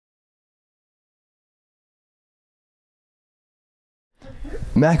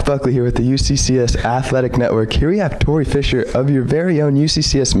Mac Buckley here with the UCCS Athletic Network. Here we have Tori Fisher of your very own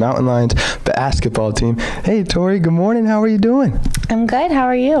UCCS Mountain Lions basketball team. Hey, Tori, good morning. How are you doing? I'm good. How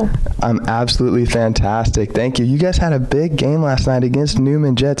are you? I'm absolutely fantastic. Thank you. You guys had a big game last night against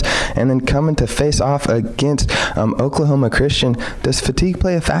Newman Jets and then coming to face off against Oklahoma Christian. Does fatigue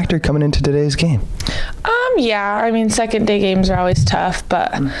play a factor coming into today's game? Yeah. I mean, second day games are always tough, but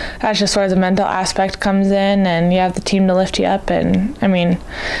that's just where the mental aspect comes in, and you have the team to lift you up. And I mean,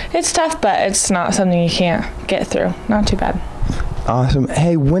 it's tough, but it's not something you can't get through. Not too bad. Awesome.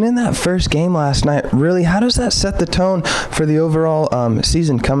 Hey, winning that first game last night, really, how does that set the tone for the overall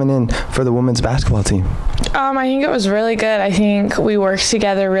season coming in for the women's basketball team? I think it was really good. I think we worked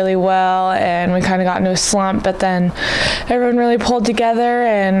together really well, and we kind of got into a slump, but then everyone really pulled together,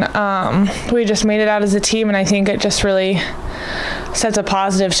 and we just made it out as a team, and I think it just really sets a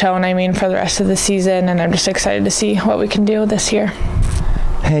positive tone, for the rest of the season, and I'm just excited to see what we can do this year.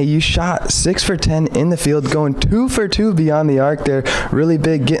 Hey, you shot 6 for 10 in the field, going 2 for 2 beyond the arc there. Really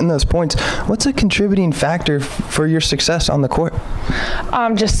big, getting those points. What's a contributing factor for your success on the court?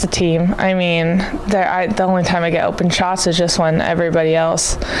 Just the team. The only time I get open shots is just when everybody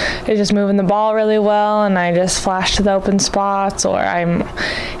else is just moving the ball really well, and I just flash to the open spots, or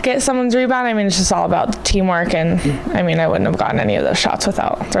get someone's rebound. It's just all about teamwork, and I wouldn't have gotten any of those shots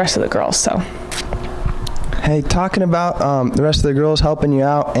without the rest of the girls. So. Hey, talking about the rest of the girls helping you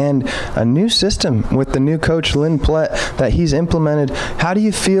out and a new system with the new coach, Lynn Plett, that he's implemented. How do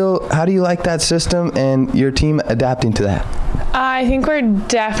you feel? How do you like that system and your team adapting to that? I think we're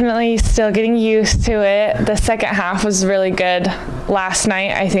definitely still getting used to it. The second half was really good last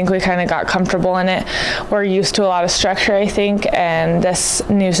night. I think we kind of got comfortable in it. We're used to a lot of structure, I think, and this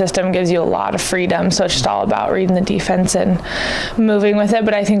new system gives you a lot of freedom. So it's just all about reading the defense and moving with it.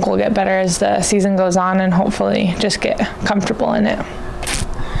 But I think we'll get better as the season goes on and hopefully just get comfortable in it.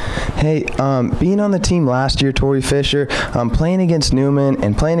 Hey, being on the team last year, Tori Fisher, playing against Newman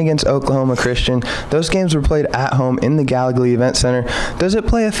and playing against Oklahoma Christian, those games were played at home in the Gallagher Event Center. Does it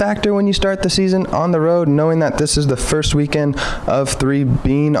play a factor when you start the season on the road, knowing that this is the first weekend of 3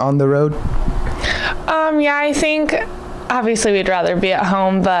 being on the road? Yeah, I think obviously we'd rather be at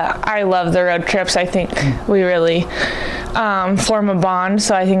home, but I love the road trips. I think we really form a bond,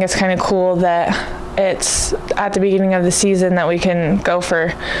 so I think it's kind of cool that it's at the beginning of the season that we can go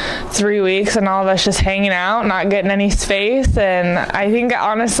for 3 weeks and all of us just hanging out, not getting any space. And I think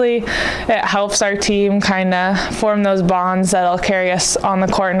honestly it helps our team kind of form those bonds that'll carry us on the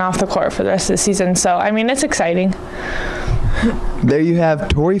court and off the court for the rest of the season. So it's exciting. There you have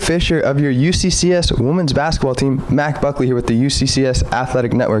Tori Fisher of your UCCS women's basketball team. Mac Buckley here with the UCCS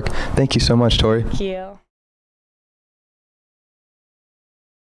Athletic Network. Thank you so much, Tori. Thank you.